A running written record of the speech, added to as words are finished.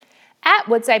At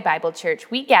Woodside Bible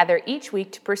Church, we gather each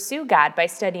week to pursue God by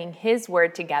studying His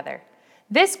Word together.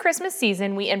 This Christmas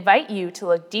season, we invite you to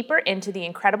look deeper into the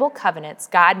incredible covenants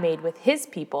God made with His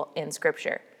people in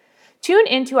Scripture. Tune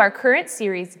into our current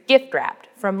series, Gift Wrapped,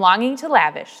 From Longing to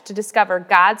Lavish, to discover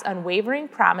God's unwavering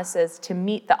promises to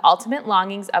meet the ultimate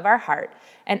longings of our heart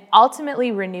and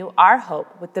ultimately renew our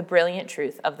hope with the brilliant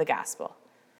truth of the gospel.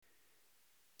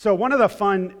 So one of the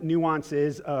fun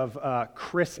nuances of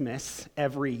Christmas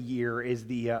every year is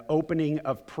the opening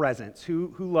of presents.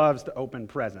 Who loves to open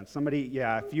presents? Somebody,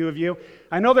 yeah, a few of you.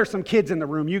 I know there's some kids in the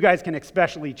room. You guys can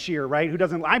especially cheer, right? Who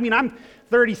doesn't? I mean, I'm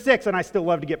 36 and I still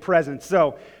love to get presents.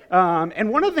 So,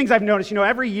 and one of the things I've noticed,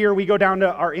 every year we go down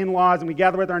to our in-laws and we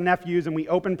gather with our nephews and we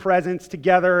open presents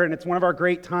together, and it's one of our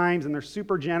great times, and they're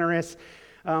super generous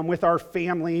with our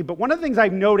family. But one of the things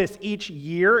I've noticed each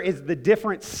year is the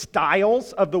different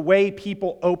styles of the way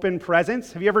people open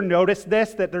presents. Have you ever noticed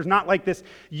this? That there's not like this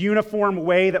uniform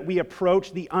way that we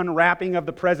approach the unwrapping of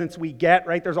the presents we get,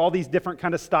 right? There's all these different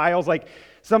kind of styles. Like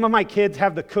some of my kids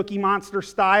have the Cookie Monster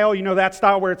style, that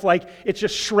style where it's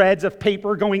just shreds of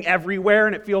paper going everywhere,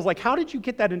 and it feels like, how did you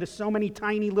get that into so many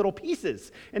tiny little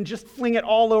pieces and just fling it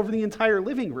all over the entire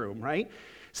living room, right?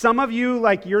 Some of you,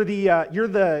 you're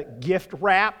the gift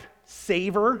wrap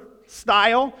saver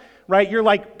style, right? You're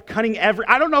like cutting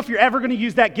I don't know if you're ever going to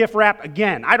use that gift wrap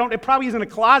again. It probably is in a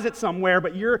closet somewhere,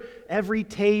 but you're every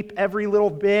tape, every little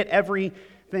bit,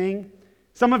 everything.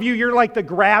 Some of you, you're like the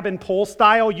grab and pull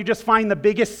style. You just find the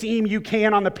biggest seam you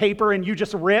can on the paper and you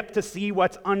just rip to see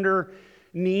what's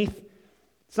underneath.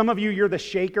 Some of you, you're the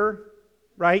shaker.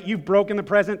 Right? You've broken the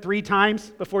present 3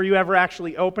 times before you ever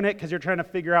actually open it because you're trying to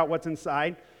figure out what's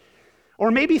inside.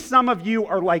 Or maybe some of you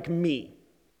are like me.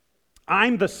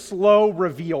 I'm the slow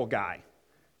reveal guy,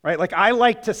 right? I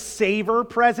like to savor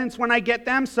presents when I get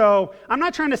them, so I'm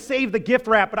not trying to save the gift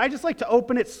wrap, but I just like to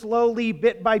open it slowly,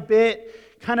 bit by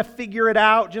bit, kind of figure it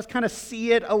out, just kind of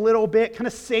see it a little bit, kind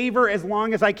of savor as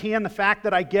long as I can the fact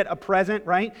that I get a present,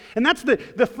 right? And that's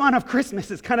the fun of Christmas,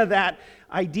 is kind of that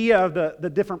idea of the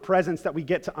different presents that we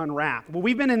get to unwrap. Well,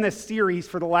 we've been in this series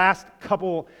for the last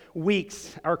couple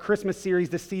weeks, our Christmas series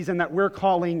this season, that we're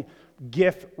calling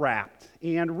Gift Wrapped.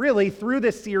 And really, through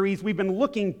this series, we've been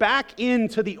looking back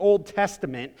into the Old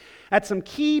Testament at some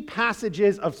key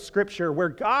passages of Scripture where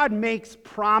God makes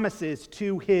promises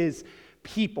to His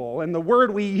people. And the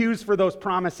word we use for those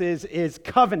promises is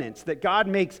covenants, that God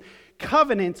makes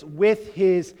covenants with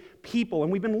His people.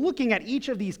 And we've been looking at each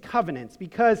of these covenants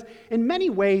because in many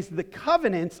ways the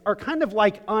covenants are kind of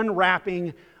like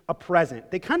unwrapping a present.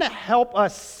 They kind of help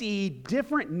us see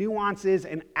different nuances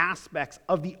and aspects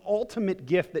of the ultimate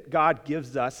gift that God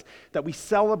gives us that we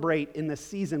celebrate in this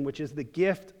season, which is the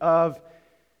gift of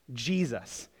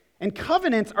Jesus. And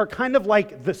covenants are kind of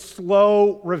like the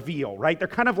slow reveal, right? They're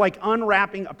kind of like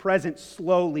unwrapping a present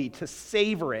slowly, to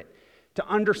savor it, to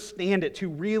understand it, to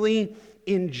really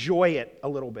enjoy it a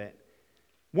little bit.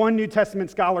 One New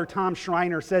Testament scholar, Tom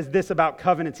Schreiner, says this about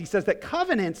covenants. He says that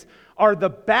covenants are the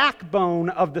backbone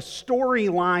of the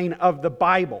storyline of the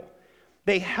Bible.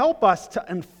 They help us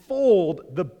to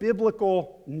unfold the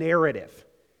biblical narrative.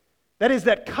 That is,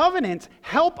 that covenants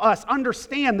help us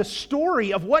understand the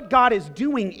story of what God is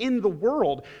doing in the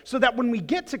world so that when we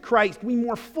get to Christ, we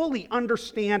more fully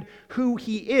understand who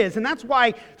He is. And that's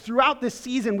why throughout this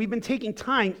season, we've been taking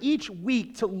time each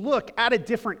week to look at a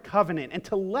different covenant and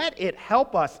to let it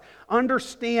help us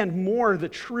understand more the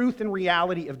truth and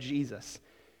reality of Jesus.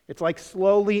 It's like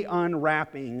slowly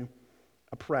unwrapping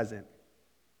a present.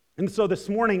 And so this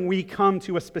morning, we come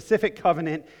to a specific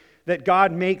covenant that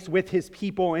God makes with His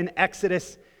people in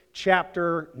Exodus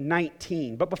chapter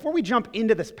 19. But before we jump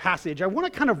into this passage, I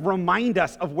want to kind of remind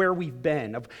us of where we've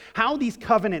been, of how these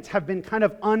covenants have been kind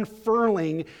of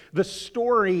unfurling the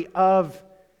story of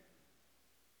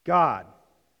God.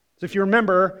 So if you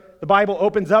remember, the Bible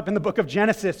opens up in the book of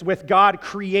Genesis with God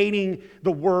creating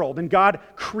the world. And God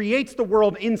creates the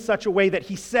world in such a way that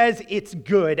He says it's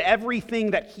good. Everything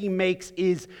that He makes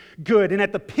is good. And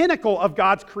at the pinnacle of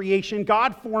God's creation,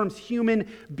 God forms human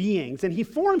beings. And He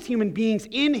forms human beings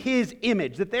in His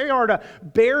image, that they are to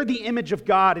bear the image of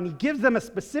God. And He gives them a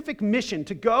specific mission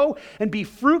to go and be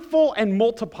fruitful and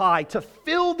multiply, to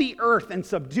fill the earth and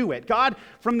subdue it. God,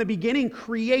 from the beginning,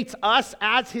 creates us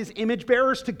as His image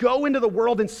bearers to go into the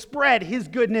world and spread His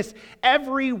goodness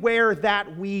everywhere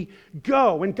that we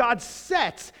go. And God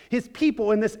sets His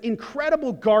people in this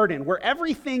incredible garden where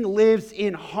everything lives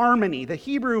in harmony. The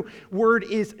Hebrew word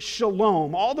is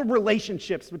shalom. All the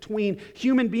relationships between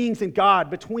human beings and God,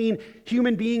 between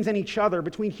human beings and each other,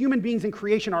 between human beings and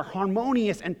creation are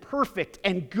harmonious and perfect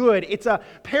and good. It's a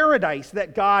paradise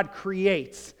that God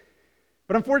creates.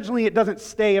 But unfortunately, it doesn't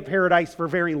stay a paradise for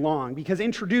very long, because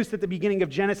introduced at the beginning of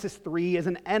Genesis 3 is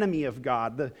an enemy of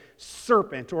God, the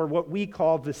serpent, or what we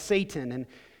call the Satan. And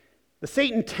the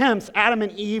Satan tempts Adam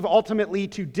and Eve ultimately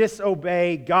to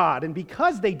disobey God. And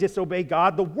because they disobey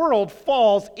God, the world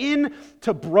falls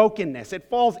into brokenness. It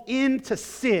falls into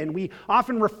sin. We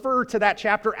often refer to that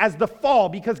chapter as the fall,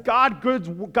 because God's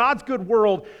good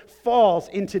world falls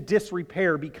into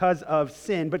disrepair because of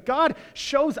sin. But God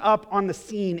shows up on the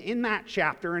scene in that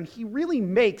chapter, and he really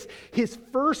makes his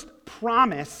first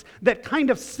promise that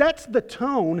kind of sets the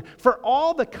tone for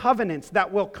all the covenants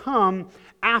that will come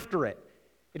after it.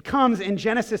 It comes in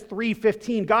Genesis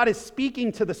 3:15. God is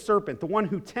speaking to the serpent, the one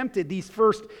who tempted these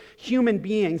first human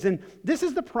beings. And this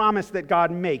is the promise that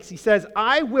God makes. He says,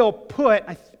 I will put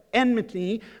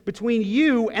enmity between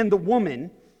you and the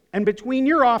woman, and between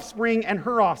your offspring and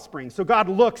her offspring. So God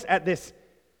looks at this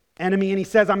enemy and he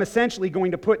says, I'm essentially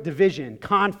going to put division,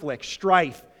 conflict,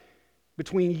 strife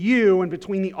between you and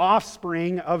between the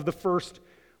offspring of the first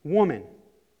woman.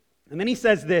 And then he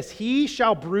says this, he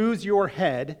shall bruise your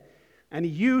head, and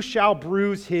you shall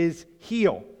bruise his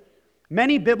heel.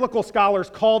 Many biblical scholars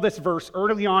call this verse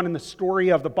early on in the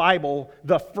story of the Bible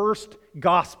the first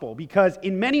gospel, because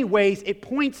in many ways it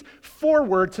points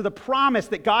forward to the promise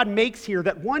that God makes here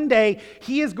that one day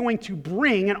he is going to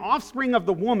bring an offspring of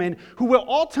the woman who will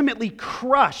ultimately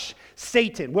crush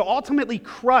Satan, will ultimately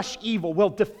crush evil, will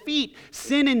defeat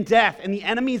sin and death and the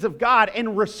enemies of God,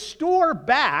 and restore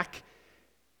back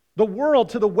the world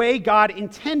to the way God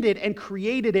intended and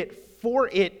created it for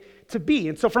it to be.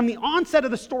 And so from the onset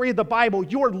of the story of the Bible,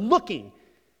 you're looking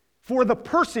for the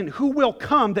person who will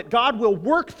come that God will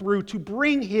work through to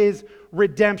bring his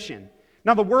redemption.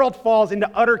 Now, the world falls into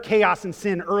utter chaos and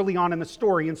sin early on in the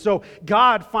story, and so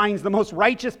God finds the most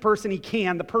righteous person he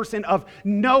can, the person of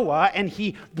Noah, and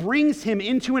he brings him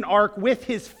into an ark with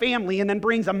his family and then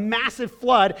brings a massive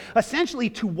flood, essentially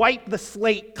to wipe the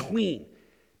slate clean,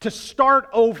 to start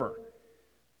over.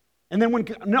 And then when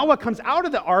Noah comes out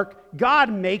of the ark,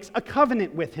 God makes a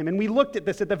covenant with him. And we looked at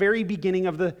this at the very beginning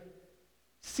of the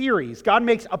series. God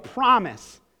makes a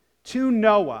promise to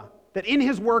Noah that in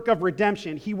his work of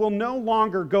redemption, he will no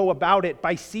longer go about it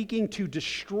by seeking to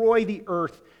destroy the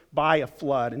earth by a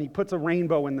flood. And he puts a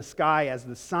rainbow in the sky as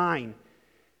the sign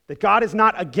that God is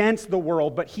not against the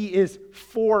world, but he is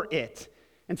for it.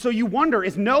 And so you wonder,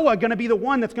 is Noah going to be the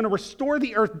one that's going to restore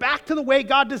the earth back to the way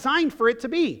God designed for it to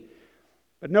be?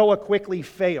 But Noah quickly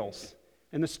fails,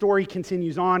 and the story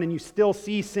continues on, and you still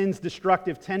see sin's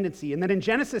destructive tendency. And then in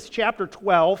Genesis chapter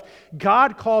 12,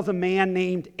 God calls a man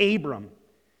named Abram.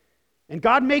 And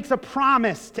God makes a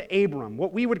promise to Abram,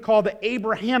 what we would call the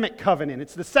Abrahamic covenant.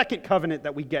 It's the second covenant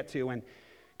that we get to. And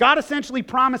God essentially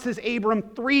promises Abram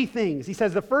three things. He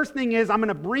says, the first thing is, I'm going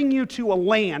to bring you to a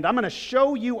land. I'm going to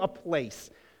show you a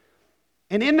place.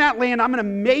 And in that land, I'm going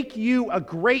to make you a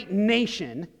great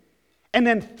nation. And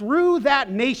then through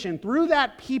that nation, through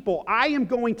that people, I am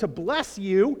going to bless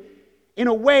you in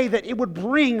a way that it would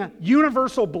bring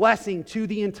universal blessing to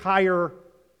the entire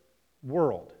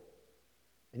world.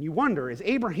 And you wonder, is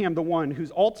Abraham the one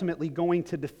who's ultimately going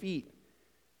to defeat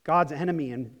God's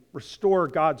enemy and restore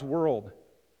God's world?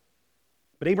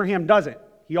 But Abraham doesn't.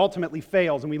 He ultimately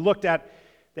fails. And we looked at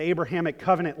the Abrahamic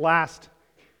covenant last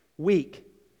week.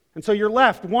 And so you're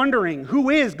left wondering, who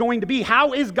is going to be,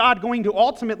 how is God going to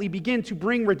ultimately begin to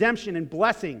bring redemption and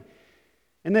blessing?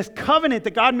 And this covenant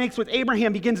that God makes with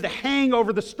Abraham begins to hang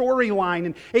over the storyline.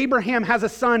 And Abraham has a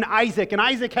son, Isaac, and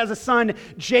Isaac has a son,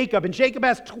 Jacob. And Jacob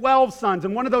has 12 sons,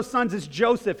 and one of those sons is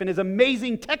Joseph in his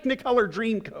amazing Technicolor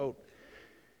dream coat.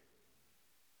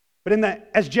 But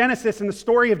as Genesis and the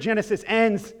story of Genesis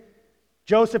ends,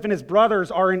 Joseph and his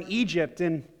brothers are in Egypt,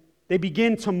 and they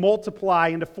begin to multiply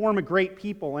and to form a great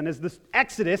people. And as this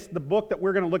Exodus, the book that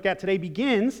we're going to look at today,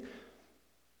 begins,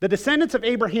 the descendants of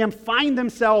Abraham find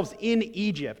themselves in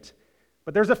Egypt.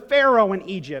 But there's a Pharaoh in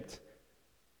Egypt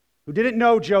who didn't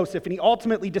know Joseph, and he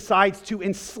ultimately decides to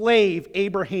enslave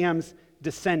Abraham's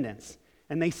descendants.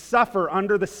 And they suffer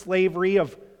under the slavery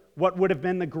of what would have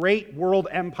been the great world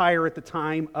empire at the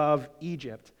time of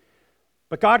Egypt.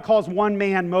 But God calls one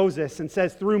man, Moses, and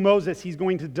says through Moses he's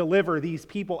going to deliver these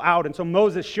people out. And so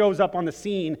Moses shows up on the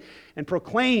scene and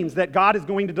proclaims that God is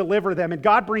going to deliver them. And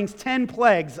God brings 10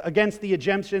 plagues against the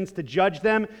Egyptians to judge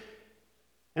them,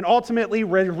 and ultimately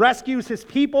rescues his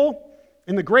people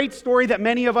in the great story that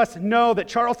many of us know that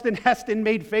Charlton Heston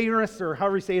made famous, or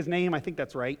however you say his name, I think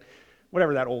that's right,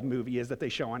 whatever that old movie is that they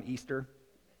show on Easter.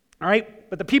 All right,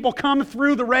 but the people come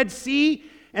through the Red Sea,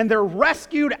 and they're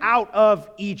rescued out of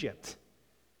Egypt.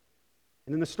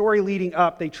 And in the story leading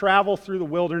up, they travel through the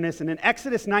wilderness, and in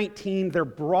Exodus 19, they're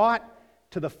brought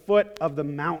to the foot of the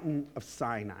mountain of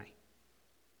Sinai.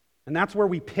 And that's where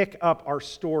we pick up our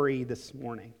story this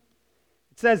morning.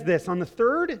 It says this: on the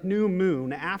third new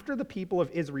moon, after the people of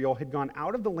Israel had gone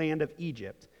out of the land of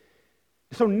Egypt.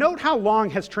 So note how long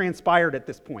has transpired at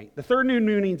this point. The third new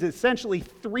moon is essentially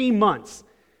 3 months.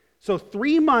 So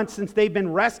 3 months since they've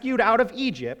been rescued out of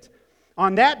Egypt.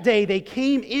 On that day, they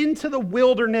came into the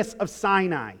wilderness of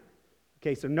Sinai.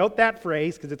 Okay, so note that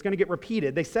phrase because it's going to get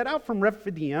repeated. They set out from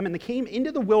Rephidim and they came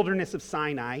into the wilderness of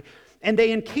Sinai and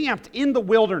they encamped in the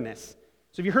wilderness.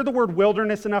 So have you heard the word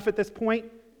wilderness enough at this point?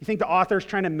 You think the author's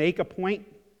trying to make a point?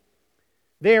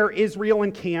 There, Israel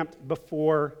encamped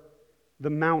before the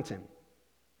mountain.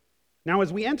 Now,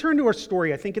 as we enter into our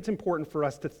story, I think it's important for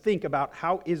us to think about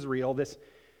how Israel, this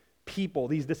people,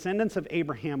 these descendants of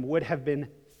Abraham, would have been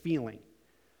feeling.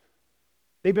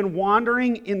 They've been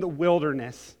wandering in the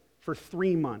wilderness for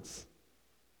 3 months.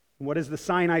 What is the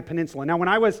Sinai Peninsula? Now, when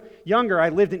I was younger, I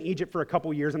lived in Egypt for a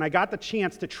couple years, and I got the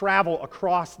chance to travel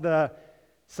across the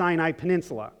Sinai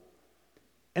Peninsula.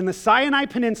 And the Sinai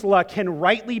Peninsula can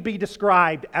rightly be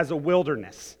described as a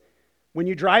wilderness. When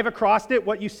you drive across it,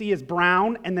 what you see is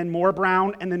brown, and then more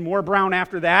brown, and then more brown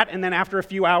after that, and then after a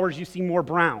few hours, you see more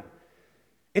brown.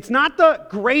 It's not the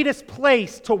greatest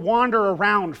place to wander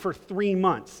around for 3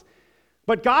 months.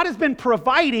 But God has been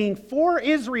providing for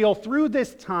Israel through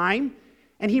this time,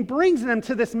 and he brings them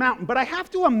to this mountain. But I have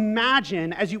to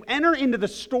imagine, as you enter into the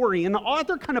story, and the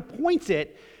author kind of points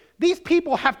it, these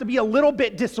people have to be a little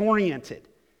bit disoriented.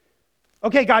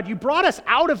 Okay, God, you brought us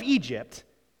out of Egypt.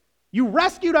 You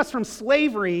rescued us from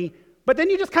slavery, but then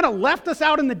you just kind of left us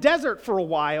out in the desert for a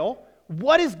while.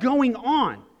 What is going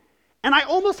on? And I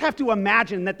almost have to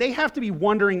imagine that they have to be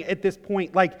wondering at this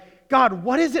point, like, God,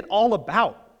 what is it all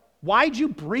about? Why'd you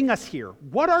bring us here?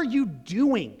 What are you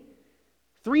doing?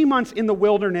 3 months in the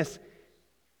wilderness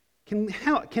can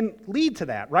lead to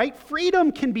that, right?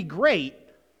 Freedom can be great,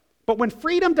 but when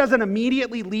freedom doesn't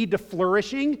immediately lead to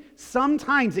flourishing,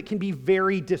 sometimes it can be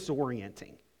very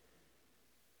disorienting.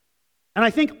 And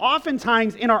I think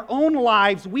oftentimes in our own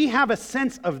lives, we have a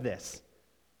sense of this.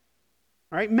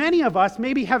 All right? Many of us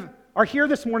maybe are here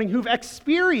this morning who've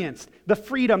experienced the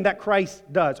freedom that Christ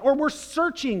does, or we're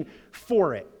searching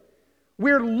for it.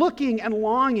 We're looking and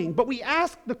longing, but we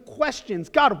ask the questions,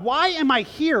 God, why am I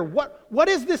here? What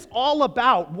is this all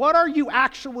about? What are you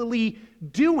actually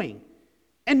doing?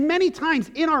 And many times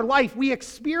in our life, we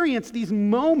experience these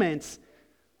moments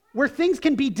where things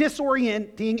can be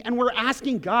disorienting, and we're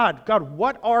asking God,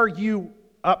 what are you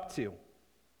up to?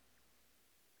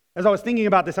 As I was thinking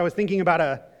about this, I was thinking about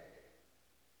a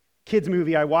kids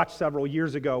movie I watched several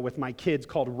years ago with my kids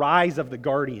called Rise of the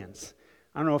Guardians.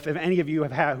 I don't know if any of you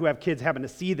who have kids happen to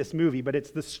see this movie, but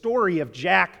it's the story of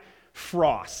Jack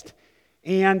Frost.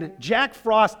 And Jack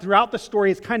Frost, throughout the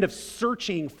story, is kind of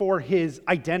searching for his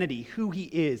identity, who he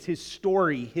is, his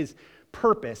story, his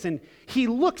purpose. And he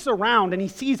looks around and he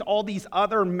sees all these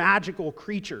other magical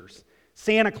creatures.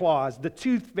 Santa Claus, the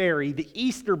Tooth Fairy, the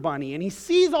Easter Bunny, and he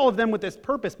sees all of them with this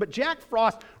purpose. But Jack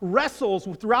Frost wrestles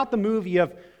throughout the movie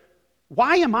of,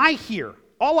 why am I here?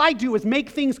 All I do is make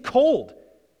things cold.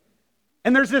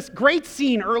 And there's this great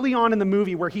scene early on in the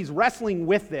movie where he's wrestling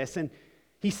with this, and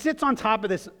he sits on top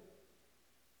of this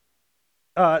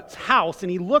house, and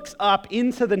he looks up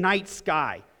into the night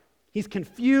sky. He's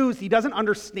confused, he doesn't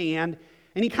understand,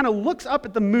 and he kind of looks up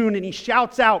at the moon and he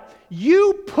shouts out,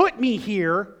 "You put me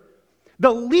here.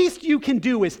 The least you can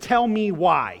do is tell me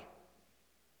why."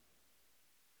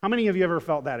 How many of you ever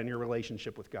felt that in your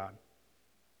relationship with God?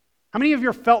 How many of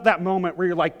you felt that moment where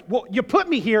you're like, well, you put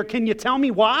me here, can you tell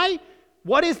me why?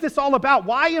 What is this all about?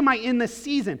 Why am I in this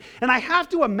season? And I have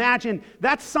to imagine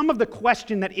that's some of the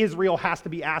question that Israel has to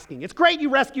be asking. It's great you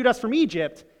rescued us from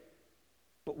Egypt,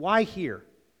 but why here?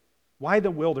 Why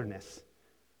the wilderness?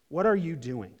 What are you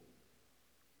doing?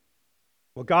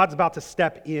 Well, God's about to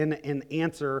step in and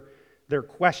answer their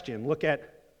question. Look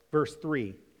at verse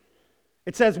 3.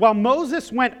 It says, while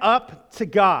Moses went up to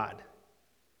God.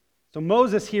 So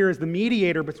Moses here is the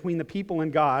mediator between the people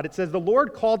and God. It says, the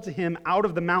Lord called to him out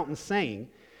of the mountain, saying,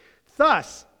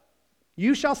 thus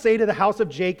you shall say to the house of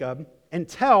Jacob and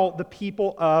tell the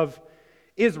people of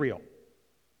Israel.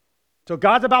 So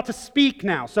God's about to speak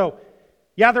now. So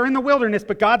yeah, they're in the wilderness,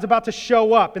 but God's about to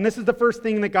show up. And this is the first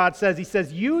thing that God says. He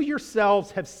says, you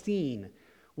yourselves have seen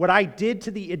what I did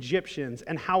to the Egyptians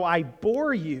and how I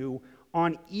bore you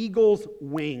on eagle's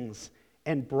wings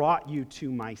and brought you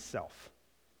to myself.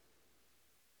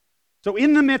 So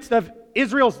in the midst of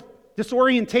Israel's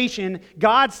disorientation,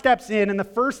 God steps in, and the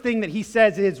first thing that he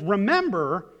says is,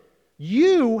 remember,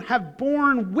 you have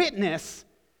borne witness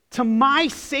to my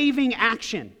saving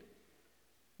action.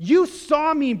 You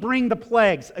saw me bring the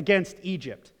plagues against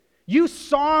Egypt. You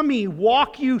saw me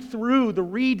walk you through the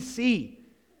Reed Sea.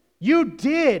 You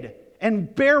did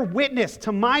and bear witness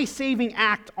to my saving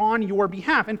act on your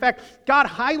behalf. In fact, God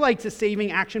highlights a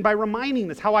saving action by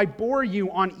reminding us how I bore you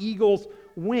on eagle's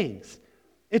wings.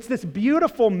 It's this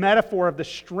beautiful metaphor of the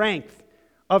strength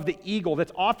of the eagle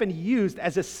that's often used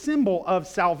as a symbol of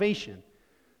salvation.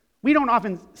 We don't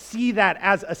often see that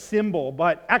as a symbol,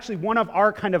 but actually one of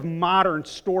our kind of modern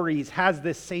stories has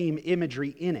this same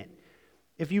imagery in it.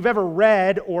 If you've ever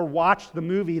read or watched the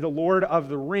movie The Lord of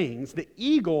the Rings, the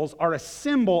eagles are a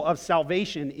symbol of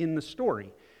salvation in the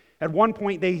story. At one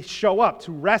point, they show up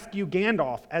to rescue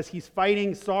Gandalf as he's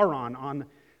fighting Sauron on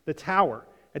the tower.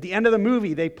 At the end of the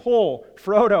movie, they pull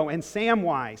Frodo and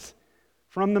Samwise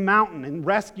from the mountain and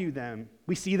rescue them.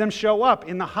 We see them show up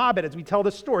in The Hobbit as we tell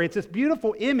the story. It's this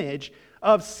beautiful image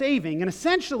of saving. And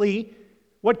essentially,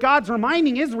 what God's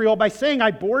reminding Israel by saying,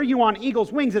 I bore you on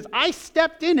eagle's wings, is I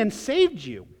stepped in and saved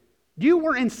you. You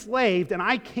were enslaved, and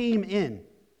I came in,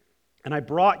 and I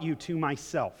brought you to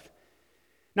myself.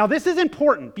 Now, this is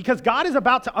important because God is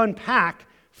about to unpack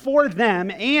for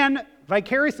them and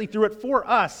vicariously through it for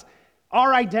us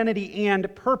our identity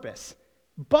and purpose.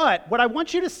 But what I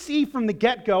want you to see from the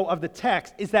get-go of the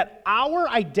text is that our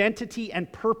identity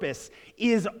and purpose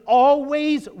is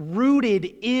always rooted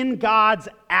in God's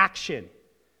action.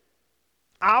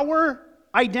 Our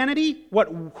identity,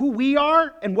 who we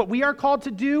are and what we are called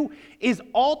to do, is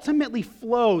ultimately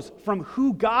flows from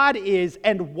who God is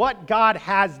and what God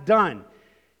has done.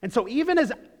 And so even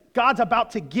as God's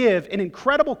about to give an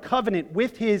incredible covenant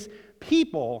with his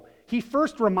people, he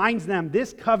first reminds them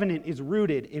this covenant is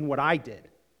rooted in what I did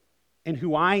and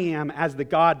who I am as the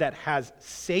God that has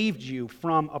saved you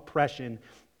from oppression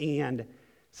and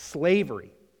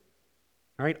slavery.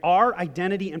 All right, our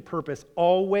identity and purpose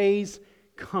always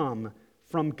come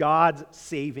from God's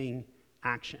saving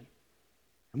action.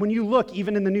 And when you look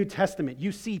even in the New Testament,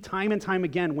 you see time and time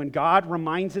again when God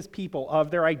reminds his people of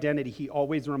their identity, he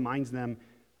always reminds them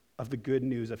of the good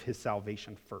news of his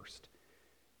salvation first.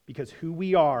 Because who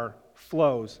we are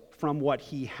flows from what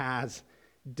he has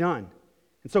done.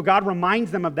 And so God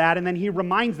reminds them of that, and then he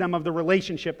reminds them of the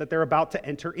relationship that they're about to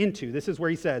enter into. This is where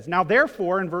he says, now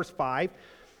therefore, in verse 5,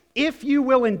 if you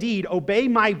will indeed obey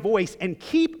my voice and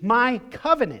keep my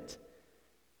covenant.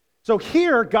 So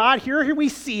here we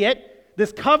see it,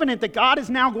 this covenant that God is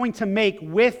now going to make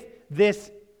with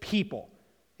this people.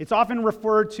 It's often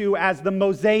referred to as the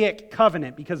Mosaic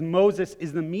covenant because Moses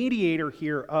is the mediator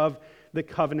here of the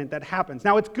covenant that happens.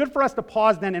 Now, it's good for us to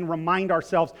pause then and remind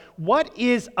ourselves, what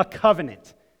is a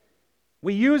covenant?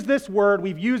 We use this word,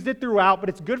 we've used it throughout, but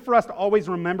it's good for us to always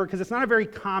remember because it's not a very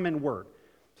common word.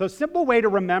 So a simple way to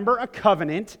remember a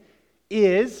covenant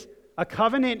is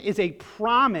a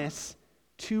promise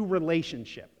to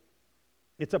relationship.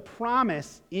 It's a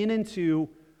promise in and to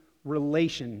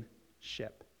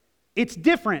relationship. It's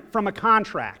different from a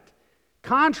contract.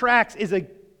 Contracts is a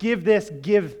give this,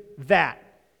 give that.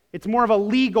 It's more of a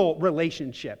legal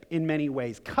relationship in many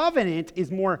ways. Covenant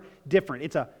is more different.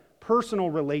 It's a personal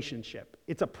relationship.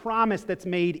 It's a promise that's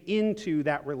made into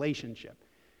that relationship.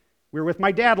 We were with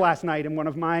my dad last night, and one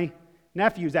of my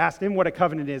nephews asked him what a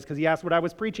covenant is because he asked what I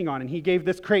was preaching on, and he gave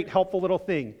this great, helpful little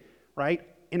thing, right?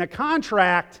 In a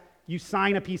contract, you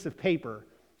sign a piece of paper.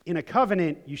 In a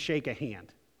covenant, you shake a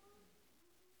hand,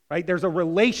 right? There's a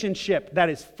relationship that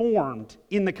is formed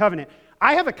in the covenant.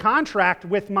 I have a contract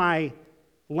with my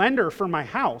lender for my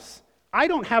house. I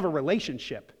don't have a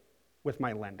relationship with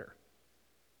my lender.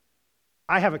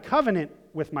 I have a covenant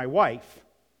with my wife,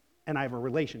 and I have a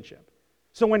relationship.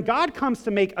 So when God comes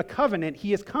to make a covenant,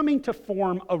 he is coming to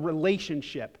form a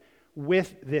relationship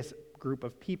with this group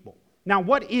of people. Now,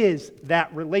 what is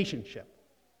that relationship?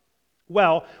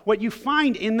 Well, what you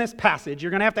find in this passage, you're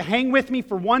going to have to hang with me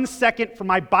for 1 second for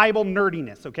my Bible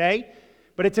nerdiness, okay?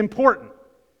 But it's important.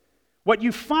 What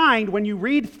you find when you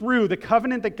read through the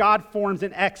covenant that God forms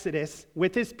in Exodus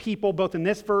with his people, both in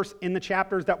this verse and in the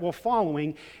chapters that we're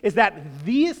following, is that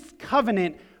this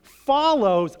covenant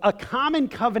follows a common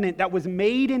covenant that was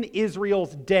made in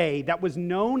Israel's day that was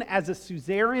known as a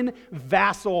suzerain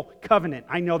vassal covenant.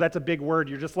 I know that's a big word.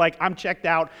 You're just like, I'm checked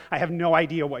out. I have no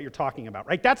idea what you're talking about,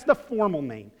 right? That's the formal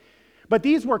name. But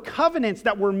these were covenants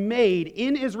that were made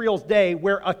in Israel's day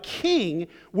where a king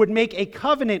would make a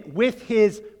covenant with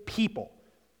his people.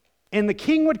 And the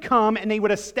king would come and they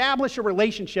would establish a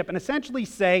relationship and essentially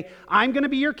say, I'm going to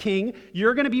be your king,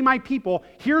 you're going to be my people,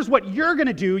 here's what you're going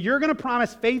to do, you're going to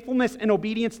promise faithfulness and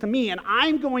obedience to me, and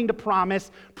I'm going to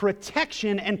promise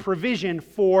protection and provision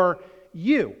for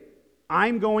you.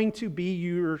 I'm going to be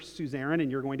your suzerain and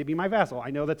you're going to be my vassal.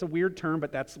 I know that's a weird term,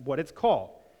 but that's what it's called.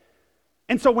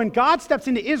 And so when God steps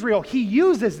into Israel, he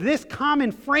uses this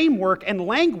common framework and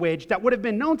language that would have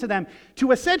been known to them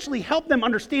to essentially help them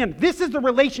understand this is the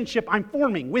relationship I'm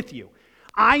forming with you.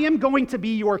 I am going to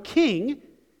be your king,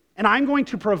 and I'm going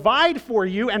to provide for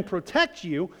you and protect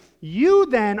you. You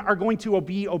then are going to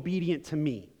be obedient to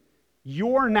me.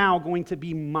 You're now going to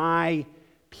be my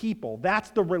people. That's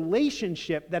the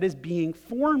relationship that is being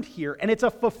formed here. And it's a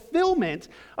fulfillment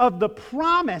of the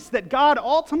promise that God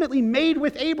ultimately made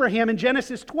with Abraham in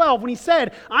Genesis 12 when he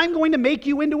said, I'm going to make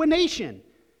you into a nation.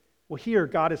 Well, here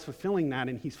God is fulfilling that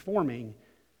and he's forming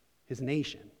his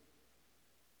nation.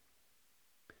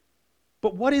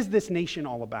 But what is this nation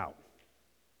all about?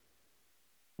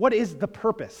 What is the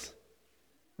purpose?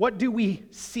 What do we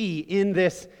see in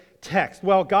this text?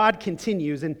 Well, God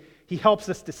continues and he helps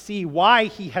us to see why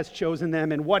he has chosen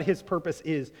them and what his purpose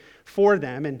is for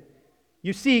them. And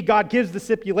you see, God gives the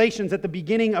stipulations at the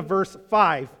beginning of verse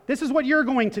 5. This is what you're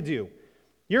going to do.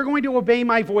 You're going to obey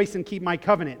my voice and keep my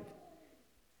covenant.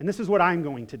 And this is what I'm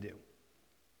going to do.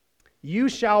 You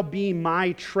shall be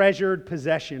my treasured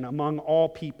possession among all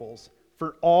peoples,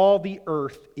 for all the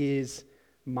earth is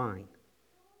mine.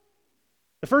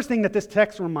 The first thing that this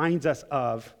text reminds us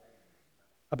of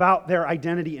about their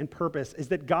identity and purpose is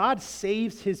that God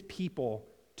saves his people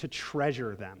to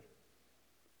treasure them.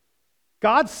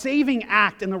 God's saving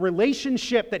act and the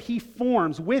relationship that he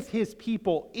forms with his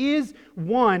people is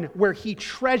one where he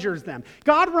treasures them.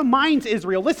 God reminds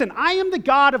Israel, listen, I am the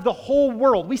God of the whole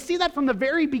world. We see that from the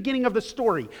very beginning of the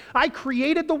story. I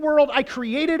created the world. I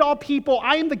created all people.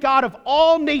 I am the God of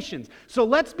all nations. So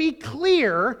let's be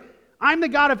clear, I'm the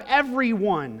God of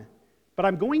everyone. But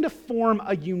I'm going to form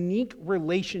a unique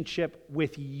relationship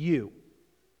with you.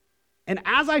 And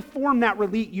as I form that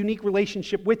unique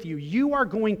relationship with you, you are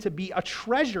going to be a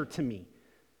treasure to me.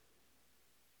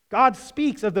 God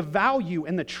speaks of the value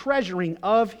and the treasuring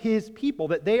of his people,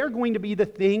 that they are going to be the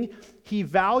thing he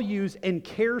values and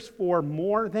cares for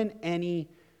more than any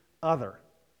other.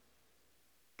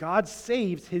 God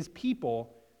saves his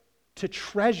people to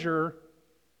treasure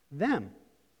them.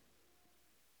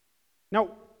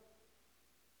 Now,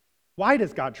 why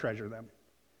does God treasure them?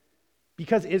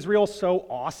 Because Israel's so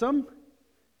awesome?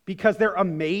 Because they're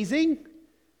amazing?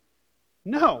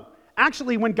 No.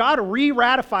 Actually, when God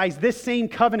re-ratifies this same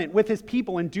covenant with his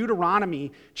people in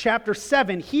Deuteronomy chapter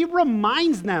 7, he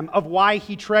reminds them of why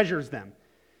he treasures them.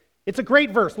 It's a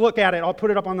great verse. Look at it. I'll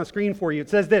put it up on the screen for you. It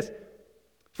says this,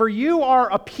 "For you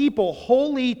are a people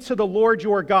holy to the Lord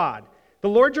your God. The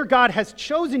Lord your God has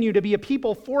chosen you to be a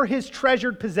people for his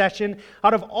treasured possession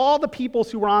out of all the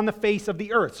peoples who are on the face of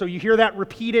the earth." So you hear that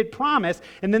repeated promise.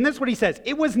 And then this is what he says.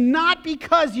 "It was not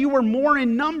because you were more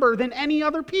in number than any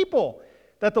other people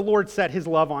that the Lord set his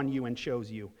love on you and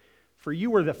chose you. For you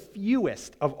were the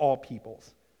fewest of all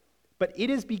peoples. But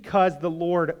it is because the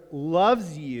Lord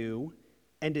loves you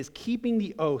and is keeping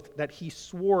the oath that he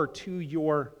swore to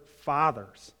your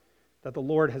fathers, that the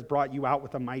Lord has brought you out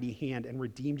with a mighty hand and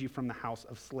redeemed you from the house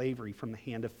of slavery, from the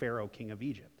hand of Pharaoh, king of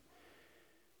Egypt."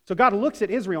 So God looks at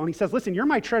Israel and he says, listen, you're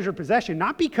my treasured possession,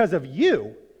 not because of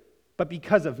you, but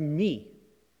because of me,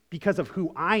 because of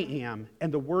who I am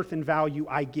and the worth and value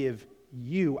I give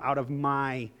you out of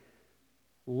my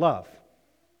love.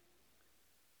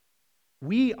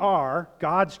 We are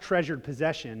God's treasured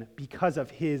possession because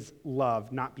of his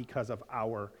love, not because of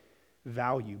our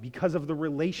value, because of the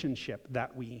relationship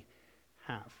that we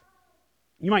have.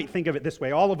 You might think of it this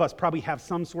way. All of us probably have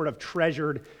some sort of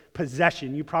treasured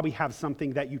possession. You probably have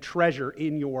something that you treasure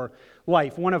in your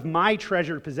life. One of my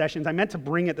treasured possessions, I meant to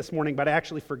bring it this morning, but I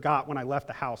actually forgot when I left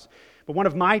the house. But one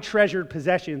of my treasured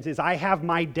possessions is I have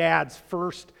my dad's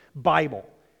first Bible.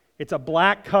 It's a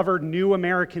black-covered New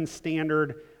American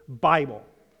Standard Bible.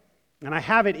 And I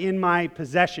have it in my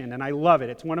possession, and I love it.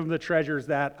 It's one of the treasures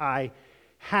that I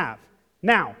have.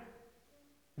 Now,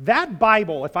 that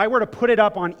Bible, if I were to put it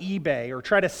up on eBay or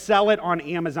try to sell it on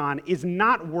Amazon, is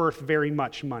not worth very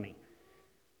much money.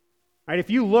 Right? If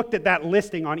you looked at that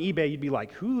listing on eBay, you'd be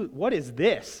like, what is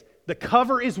this? The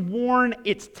cover is worn,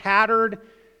 it's tattered,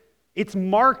 it's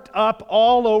marked up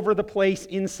all over the place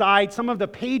inside. Some of the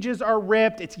pages are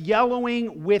ripped, it's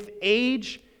yellowing with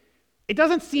age. It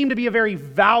doesn't seem to be a very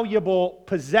valuable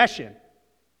possession,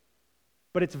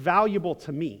 but it's valuable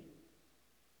to me.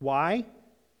 Why?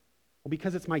 Well,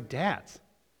 because it's my dad's.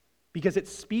 Because it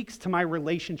speaks to my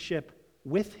relationship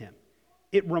with him.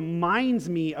 It reminds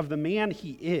me of the man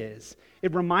he is.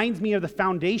 It reminds me of the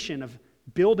foundation of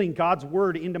building God's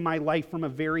word into my life from a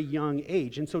very young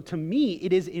age. And so to me,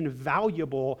 it is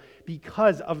invaluable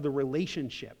because of the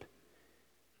relationship.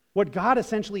 What God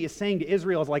essentially is saying to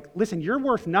Israel is like, listen, you're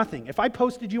worth nothing. If I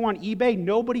posted you on eBay,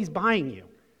 nobody's buying you.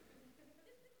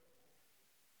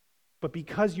 But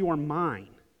because you are mine,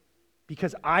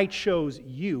 because I chose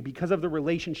you, because of the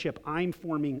relationship I'm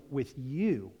forming with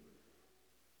you,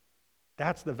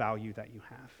 that's the value that you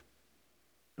have.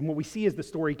 And what we see as the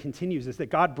story continues is that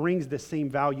God brings this same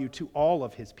value to all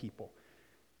of his people.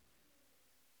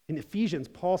 In Ephesians,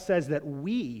 Paul says that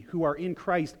we who are in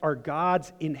Christ are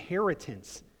God's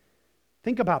inheritance.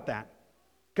 Think about that.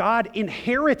 God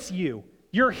inherits you.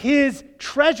 You're his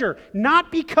treasure,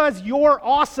 not because you're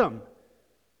awesome,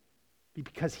 but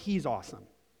because he's awesome.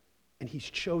 And he's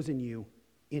chosen you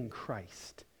in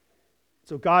Christ.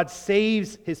 So God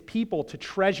saves his people to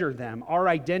treasure them. Our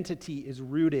identity is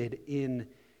rooted in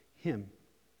him.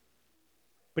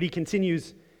 But he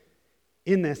continues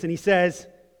in this, and he says,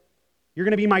 you're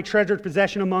going to be my treasured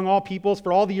possession among all peoples,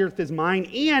 for all the earth is mine,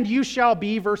 and you shall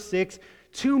be, verse 6,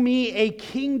 to me a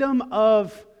kingdom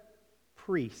of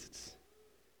priests.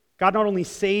 God not only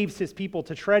saves his people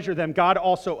to treasure them, God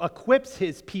also equips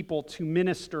his people to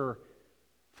minister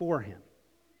for him.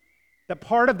 That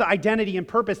part of the identity and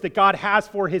purpose that God has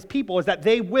for his people is that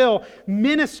they will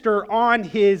minister on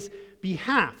his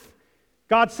behalf.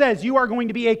 God says, you are going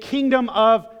to be a kingdom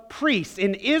of priests.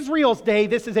 In Israel's day,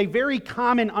 this is a very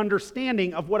common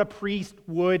understanding of what a priest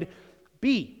would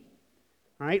be.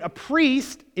 All right? A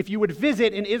priest, if you would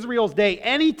visit in Israel's day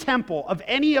any temple of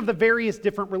any of the various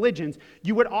different religions,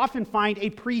 you would often find a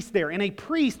priest there. And a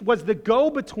priest was the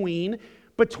go-between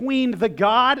between the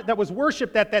God that was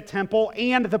worshipped at that temple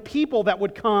and the people that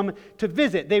would come to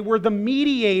visit. They were the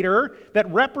mediator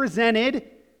that represented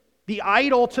the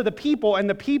idol to the people and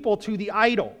the people to the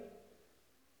idol.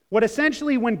 What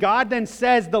essentially, when God then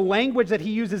says the language that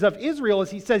he uses of Israel,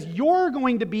 is he says, you're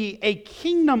going to be a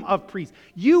kingdom of priests.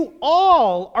 You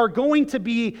all are going to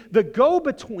be the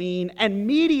go-between and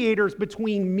mediators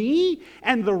between me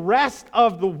and the rest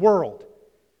of the world.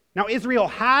 Now, Israel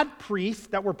had priests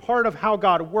that were part of how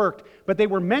God worked, but they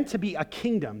were meant to be a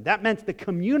kingdom. That meant the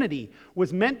community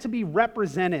was meant to be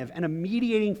representative and a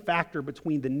mediating factor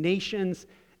between the nations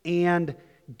and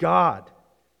God.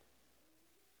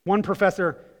 One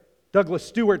professor, Douglas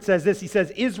Stewart, says this. He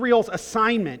says, Israel's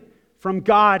assignment from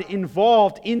God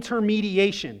involved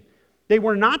intermediation. They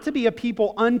were not to be a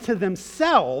people unto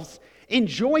themselves,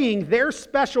 enjoying their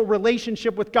special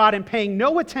relationship with God and paying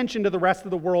no attention to the rest of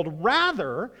the world.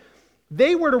 Rather,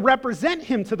 they were to represent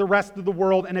him to the rest of the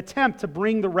world and attempt to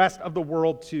bring the rest of the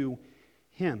world to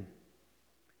him.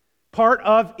 Part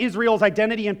of Israel's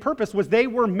identity and purpose was they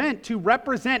were meant to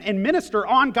represent and minister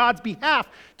on God's behalf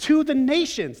to the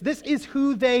nations. This is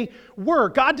who they were.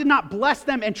 God did not bless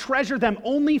them and treasure them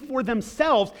only for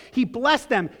themselves. He blessed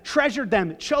them, treasured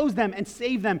them, chose them, and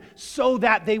saved them so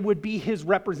that they would be his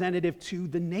representative to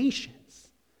the nations.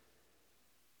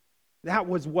 That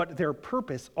was what their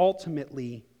purpose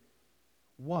ultimately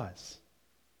was.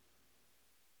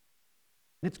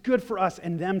 And it's good for us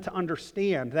and them to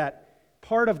understand that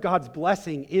part of God's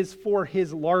blessing is for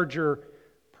his larger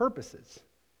purposes.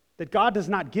 That God does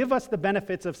not give us the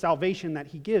benefits of salvation that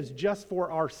he gives just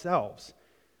for ourselves,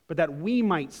 but that we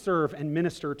might serve and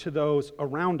minister to those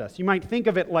around us. You might think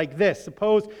of it like this.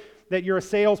 Suppose that you're a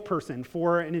salesperson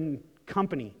for a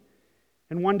company,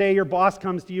 and one day your boss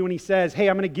comes to you and he says, hey,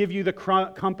 I'm going to give you the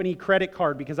company credit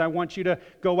card because I want you to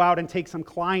go out and take some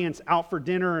clients out for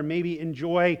dinner and maybe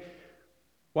enjoy,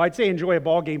 well, I'd say enjoy a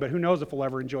ball game, but who knows if we'll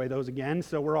ever enjoy those again,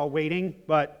 so we're all waiting.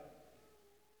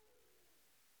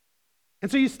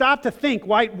 And so you stop to think,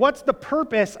 what's the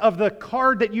purpose of the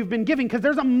card that you've been giving? Because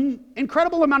there's an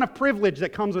incredible amount of privilege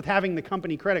that comes with having the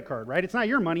company credit card, right? It's not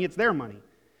your money, it's their money.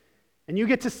 And you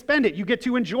get to spend it, you get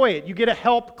to enjoy it, you get to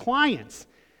help clients.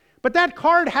 But that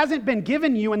card hasn't been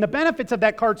given you and the benefits of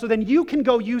that card so then you can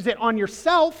go use it on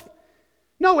yourself.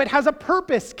 No, it has a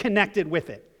purpose connected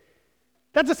with it.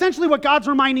 That's essentially what God's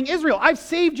reminding Israel. I've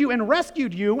saved you and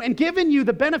rescued you and given you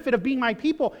the benefit of being my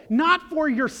people, not for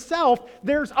yourself.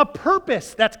 There's a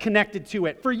purpose that's connected to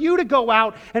it, for you to go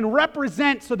out and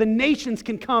represent so the nations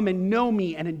can come and know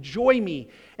me and enjoy me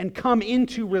and come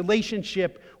into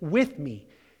relationship with me.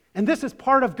 And this is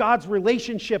part of God's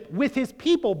relationship with his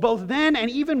people, both then and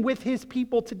even with his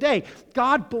people today.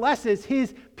 God blesses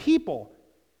his people,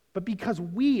 but because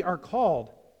we are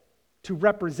called to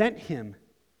represent him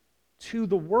to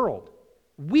the world.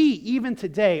 We, even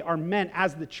today, are meant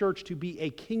as the church to be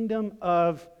a kingdom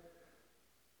of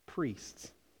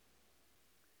priests.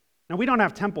 Now, we don't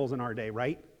have temples in our day,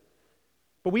 right?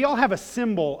 But we all have a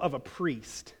symbol of a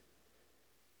priest.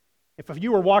 If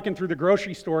you were walking through the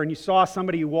grocery store and you saw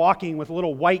somebody walking with a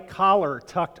little white collar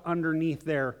tucked underneath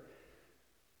their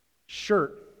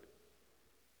shirt,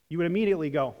 you would immediately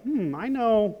go, I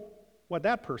know what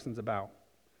that person's about.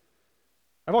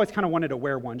 I've always kind of wanted to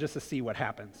wear one just to see what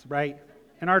happens, right?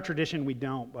 In our tradition, we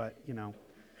don't, but,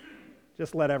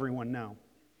 just let everyone know.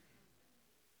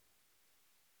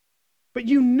 But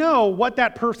you know what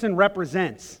that person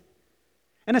represents.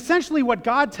 And essentially what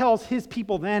God tells his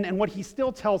people then and what he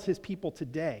still tells his people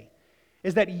today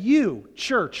is that you,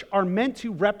 church, are meant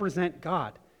to represent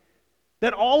God.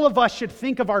 That all of us should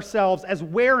think of ourselves as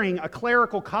wearing a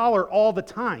clerical collar all the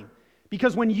time.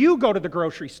 Because when you go to the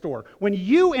grocery store, when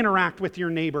you interact with your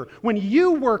neighbor, when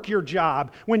you work your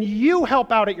job, when you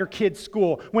help out at your kid's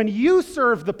school, when you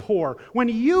serve the poor, when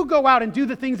you go out and do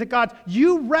the things that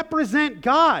you represent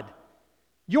God.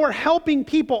 You're helping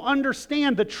people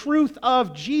understand the truth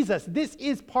of Jesus. This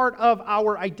is part of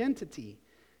our identity.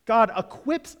 God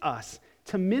equips us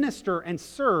to minister and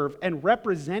serve and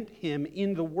represent him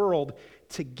in the world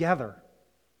together.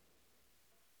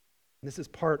 This is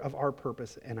part of our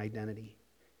purpose and identity.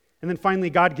 And then finally,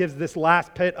 God gives this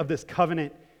last bit of this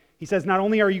covenant. He says, not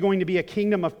only are you going to be a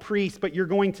kingdom of priests, but you're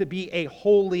going to be a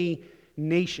holy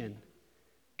nation.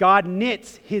 God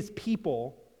knits his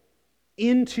people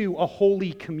into a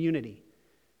holy community.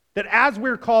 That as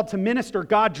we're called to minister,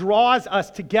 God draws us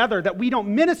together, that we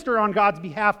don't minister on God's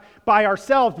behalf by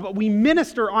ourselves, but we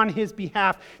minister on his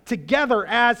behalf together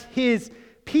as his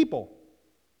people.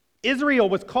 Israel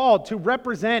was called to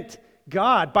represent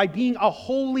God by being a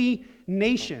holy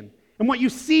nation. And what you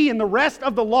see in the rest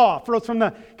of the law, from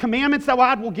the commandments that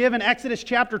God will give in Exodus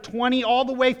chapter 20 all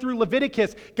the way through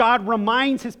Leviticus, God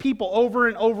reminds his people over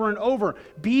and over and over,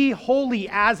 be holy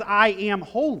as I am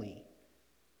holy.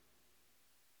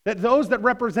 That those that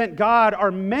represent God are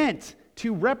meant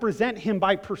to represent him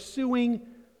by pursuing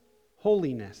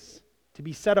holiness, to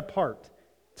be set apart,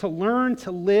 to learn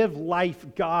to live life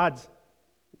God's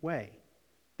way.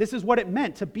 This is what it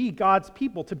meant to be God's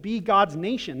people, to be God's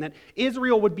nation, that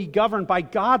Israel would be governed by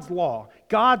God's law,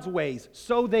 God's ways,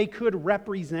 so they could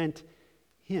represent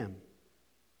him.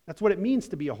 That's what it means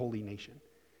to be a holy nation.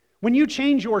 When you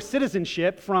change your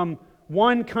citizenship from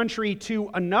one country to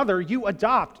another, you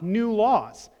adopt new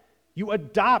laws. You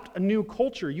adopt a new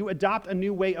culture. You adopt a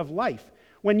new way of life.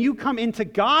 When you come into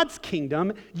God's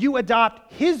kingdom, you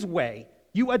adopt his way.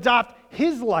 You adopt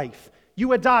his life.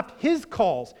 You adopt his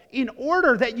calls in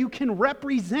order that you can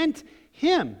represent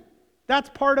him. That's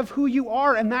part of who you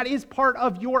are, and that is part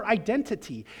of your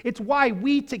identity. It's why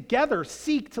we together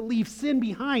seek to leave sin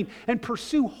behind and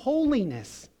pursue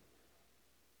holiness.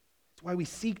 It's why we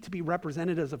seek to be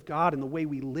representatives of God in the way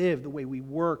we live, the way we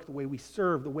work, the way we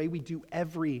serve, the way we do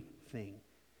everything.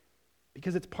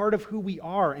 Because it's part of who we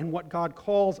are and what God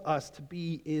calls us to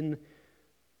be in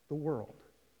the world.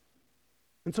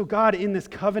 And so God in this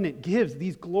covenant gives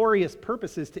these glorious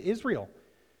purposes to Israel.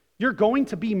 You're going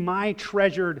to be my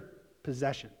treasured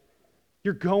possession.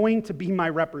 You're going to be my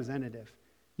representative.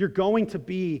 You're going to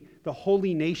be the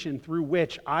holy nation through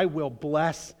which I will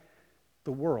bless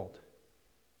the world.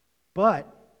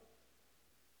 But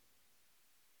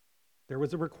there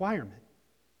was a requirement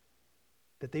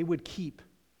that they would keep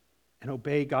and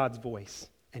obey God's voice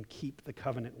and keep the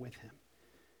covenant with him.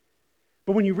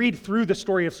 But when you read through the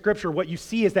story of Scripture, what you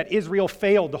see is that Israel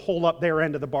failed to hold up their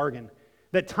end of the bargain.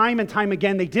 That time and time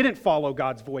again, they didn't follow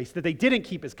God's voice, that they didn't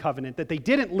keep his covenant, that they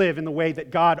didn't live in the way that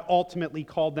God ultimately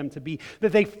called them to be,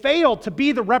 that they failed to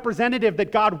be the representative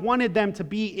that God wanted them to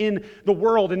be in the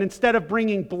world. And instead of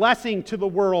bringing blessing to the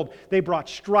world, they brought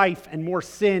strife and more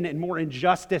sin and more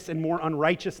injustice and more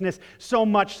unrighteousness, so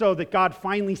much so that God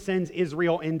finally sends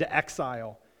Israel into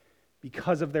exile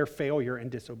because of their failure and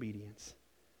disobedience.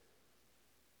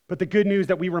 But the good news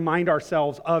that we remind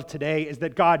ourselves of today is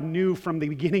that God knew from the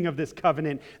beginning of this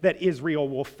covenant that Israel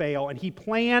will fail. And he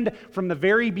planned from the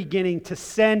very beginning to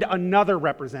send another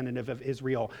representative of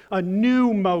Israel, a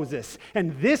new Moses.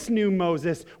 And this new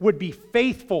Moses would be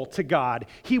faithful to God.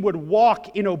 He would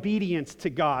walk in obedience to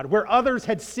God. Where others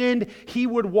had sinned, he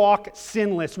would walk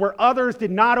sinless. Where others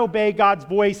did not obey God's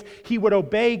voice, he would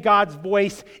obey God's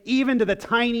voice even to the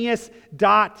tiniest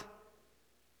dot.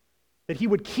 That he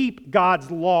would keep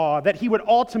God's law, that he would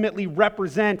ultimately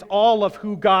represent all of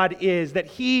who God is, that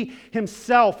he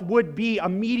himself would be a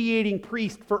mediating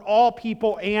priest for all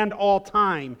people and all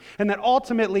time, and that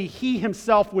ultimately he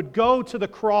himself would go to the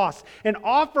cross and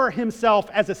offer himself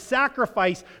as a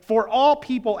sacrifice for all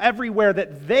people everywhere,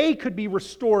 that they could be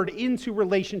restored into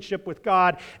relationship with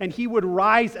God, and he would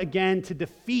rise again to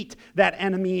defeat that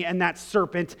enemy and that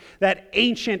serpent, that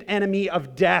ancient enemy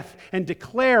of death, and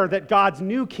declare that God's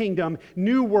new kingdom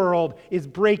new world is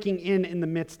breaking in the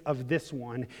midst of this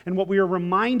one. And what we are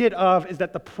reminded of is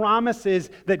that the promises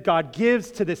that God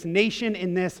gives to this nation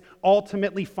in this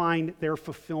ultimately find their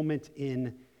fulfillment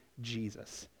in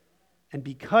Jesus. And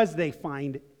because they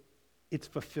find its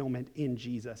fulfillment in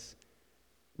Jesus,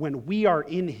 when we are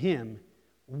in him,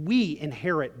 we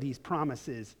inherit these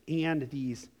promises and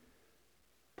these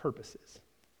purposes.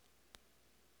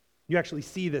 You actually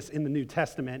see this in the New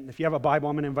Testament. And if you have a Bible,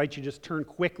 I'm going to invite you to just turn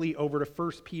quickly over to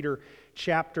 1 Peter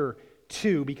chapter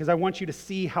 2, because I want you to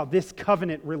see how this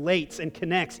covenant relates and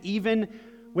connects even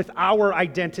with our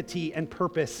identity and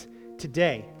purpose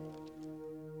today.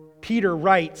 Peter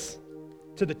writes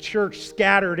to the church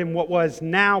scattered in what is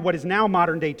now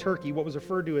modern-day Turkey, what was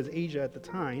referred to as Asia at the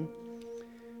time,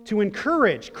 to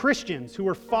encourage Christians who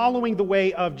were following the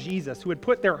way of Jesus, who had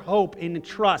put their hope and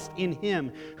trust in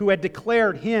him, who had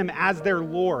declared him as their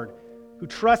Lord, who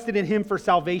trusted in him for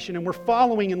salvation and were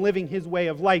following and living his way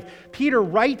of life. Peter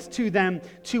writes to them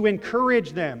to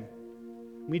encourage them.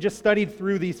 We just studied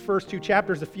through these first two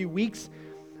chapters a few weeks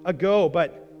ago,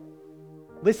 but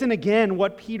listen again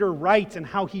what Peter writes and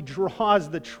how he draws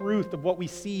the truth of what we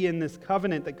see in this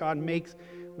covenant that God makes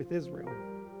with Israel.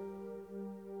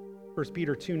 1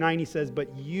 Peter 2:9, he says,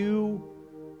 "But you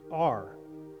are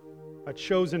a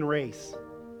chosen race,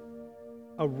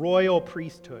 a royal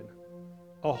priesthood,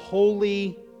 a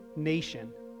holy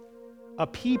nation, a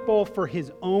people for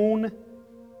his own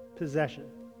possession."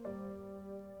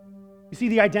 You see,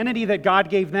 the identity that God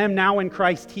gave them now in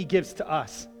Christ, he gives to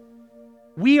us.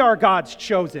 We are God's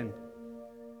chosen.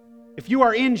 If you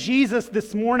are in Jesus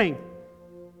this morning,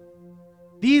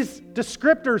 these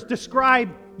descriptors describe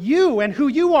you and who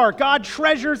you are. God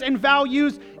treasures and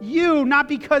values you, not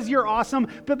because you're awesome,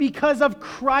 but because of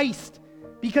Christ,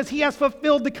 because he has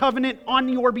fulfilled the covenant on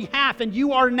your behalf, and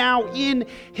you are now in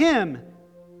him.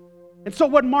 And so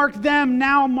what marked them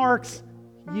now marks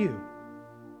you.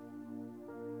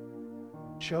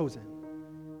 Chosen,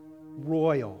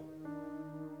 royal,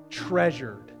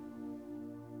 treasured,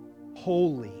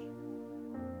 holy.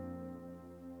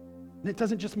 And it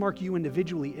doesn't just mark you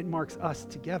individually, it marks us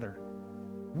together.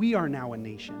 We are now a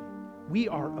nation. We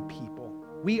are a people.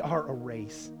 We are a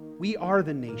race. We are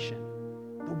the nation,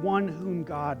 the one whom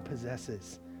God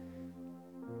possesses.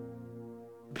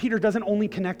 Peter doesn't only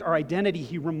connect our identity,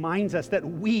 he reminds us that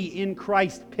we in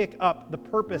Christ pick up the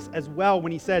purpose as well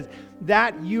when he says,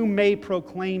 "That you may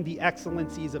proclaim the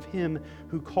excellencies of him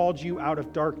who called you out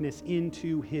of darkness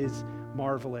into his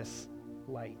marvelous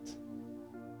light."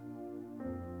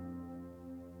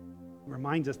 He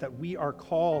reminds us that we are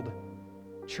called,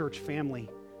 church family,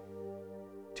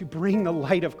 to bring the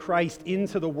light of Christ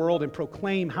into the world and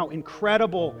proclaim how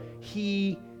incredible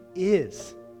he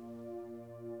is.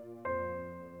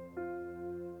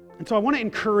 And so I want to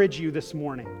encourage you this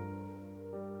morning,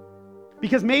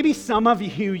 because maybe some of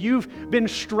you, you've been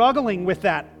struggling with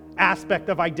that aspect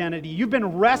of identity. You've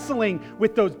been wrestling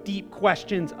with those deep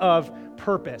questions of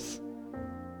purpose.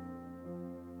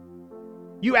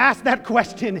 You asked that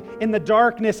question in the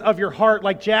darkness of your heart,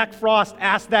 like Jack Frost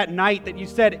asked that night that you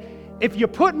said, "If you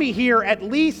put me here, at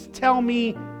least tell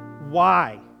me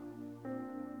why."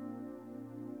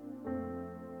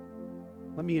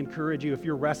 Let me encourage you, if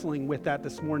you're wrestling with that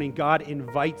this morning, God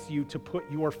invites you to put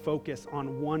your focus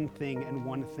on one thing and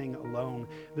one thing alone: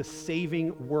 the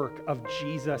saving work of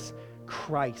Jesus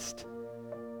Christ.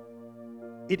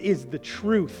 It is the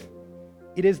truth.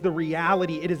 It is the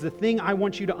reality. It is the thing I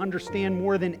want you to understand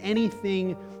more than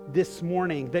anything this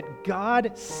morning, that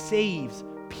God saves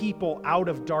people out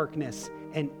of darkness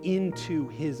and into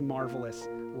his marvelous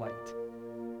light.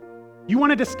 You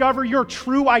want to discover your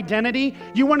true identity?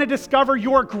 You want to discover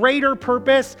your greater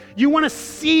purpose? You want to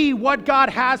see what God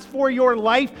has for your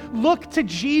life? Look to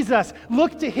Jesus.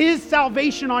 Look to his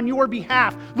salvation on your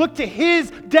behalf. Look to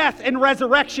his death and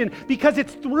resurrection, because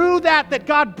it's through that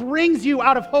God brings you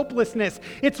out of hopelessness.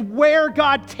 It's where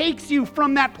God takes you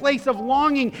from that place of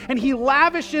longing, and he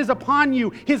lavishes upon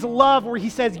you his love, where he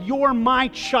says, "You're my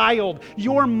child.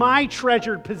 You're my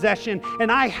treasured possession,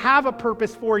 and I have a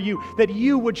purpose for you, that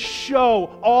you would show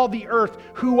all the earth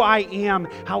who I am,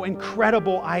 how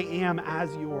incredible I am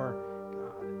as your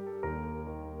God."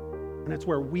 And it's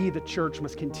where we, the church,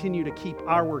 must continue to keep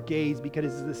our gaze, because it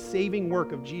is the saving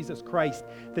work of Jesus Christ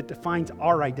that defines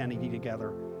our identity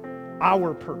together,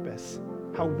 our purpose,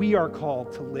 how we are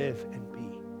called to live and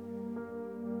be.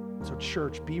 So,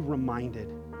 church, be reminded,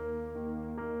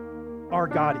 our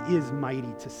God is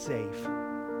mighty to save.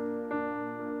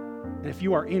 And if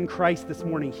you are in Christ this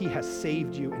morning, he has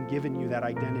saved you and given you that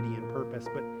identity and purpose.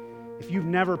 But if you've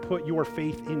never put your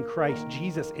faith in Christ,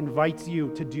 Jesus invites you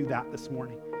to do that this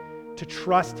morning, to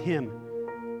trust him,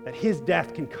 that his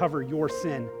death can cover your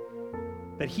sin,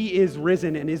 that he is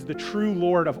risen and is the true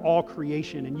Lord of all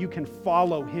creation, and you can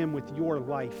follow him with your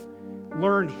life,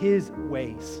 learn his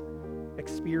ways,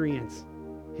 experience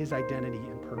his identity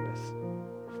and purpose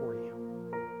for you.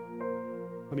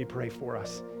 Let me pray for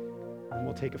us, and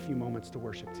we'll take a few moments to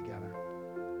worship together.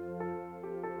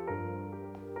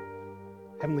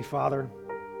 Heavenly Father,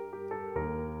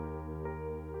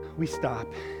 we stop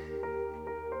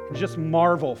and just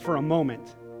marvel for a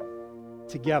moment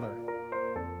together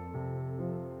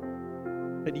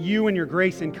that you and your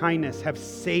grace and kindness have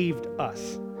saved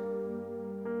us.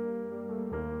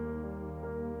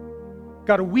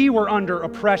 God, we were under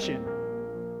oppression.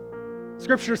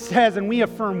 Scripture says, and we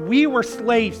affirm, we were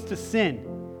slaves to sin,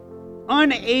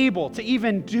 unable to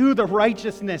even do the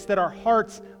righteousness that our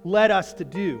hearts led us to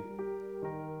do.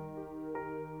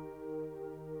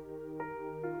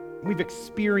 We've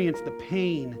experienced the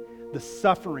pain, the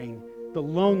suffering, the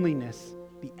loneliness,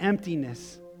 the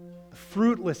emptiness, the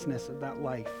fruitlessness of that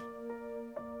life.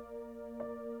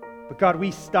 But God, we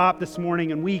stop this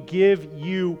morning and we give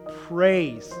you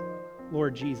praise,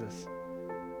 Lord Jesus.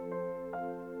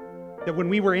 That when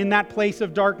we were in that place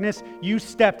of darkness, you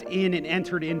stepped in and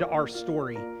entered into our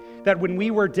story. That when we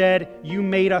were dead, you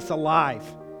made us alive.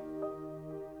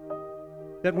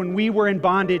 That when we were in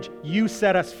bondage, you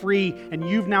set us free, and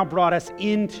you've now brought us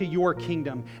into your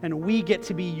kingdom. And we get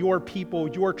to be your people,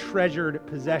 your treasured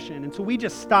possession. And so we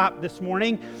just stop this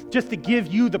morning just to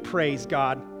give you the praise,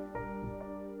 God.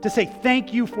 To say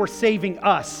thank you for saving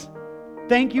us.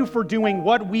 Thank you for doing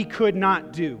what we could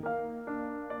not do.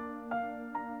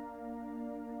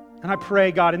 And I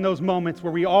pray, God, in those moments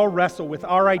where we all wrestle with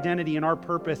our identity and our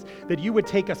purpose, that you would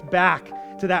take us back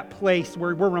to that place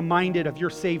where we're reminded of your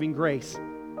saving grace.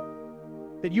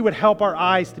 That you would help our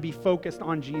eyes to be focused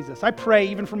on Jesus. I pray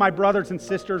even for my brothers and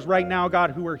sisters right now, God,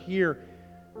 who are here,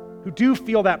 who do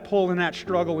feel that pull and that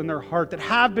struggle in their heart, that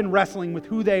have been wrestling with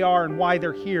who they are and why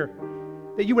they're here.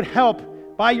 That you would help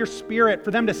by your Spirit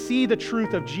for them to see the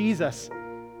truth of Jesus,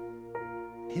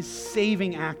 his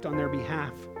saving act on their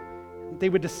behalf. That they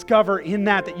would discover in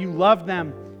that you love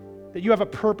them, that you have a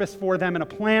purpose for them and a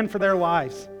plan for their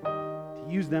lives, to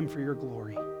use them for your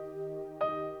glory.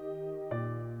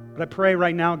 But I pray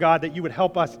right now, God, that you would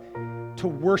help us to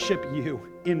worship you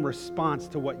in response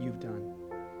to what you've done.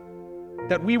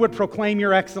 That we would proclaim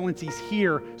your excellencies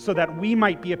here so that we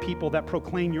might be a people that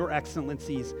proclaim your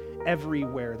excellencies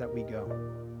everywhere that we go.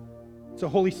 So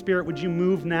Holy Spirit, would you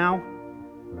move now,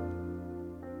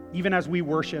 even as we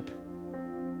worship,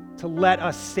 to let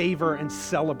us savor and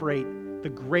celebrate the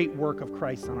great work of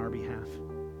Christ on our behalf.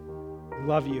 We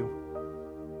love you.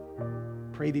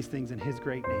 Pray these things in his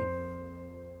great name.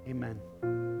 Amen.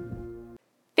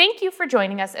 Thank you for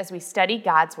joining us as we study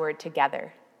God's Word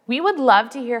together. We would love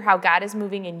to hear how God is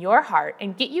moving in your heart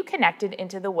and get you connected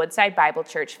into the Woodside Bible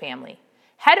Church family.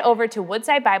 Head over to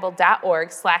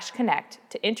woodsidebible.org/connect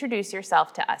to introduce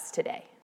yourself to us today.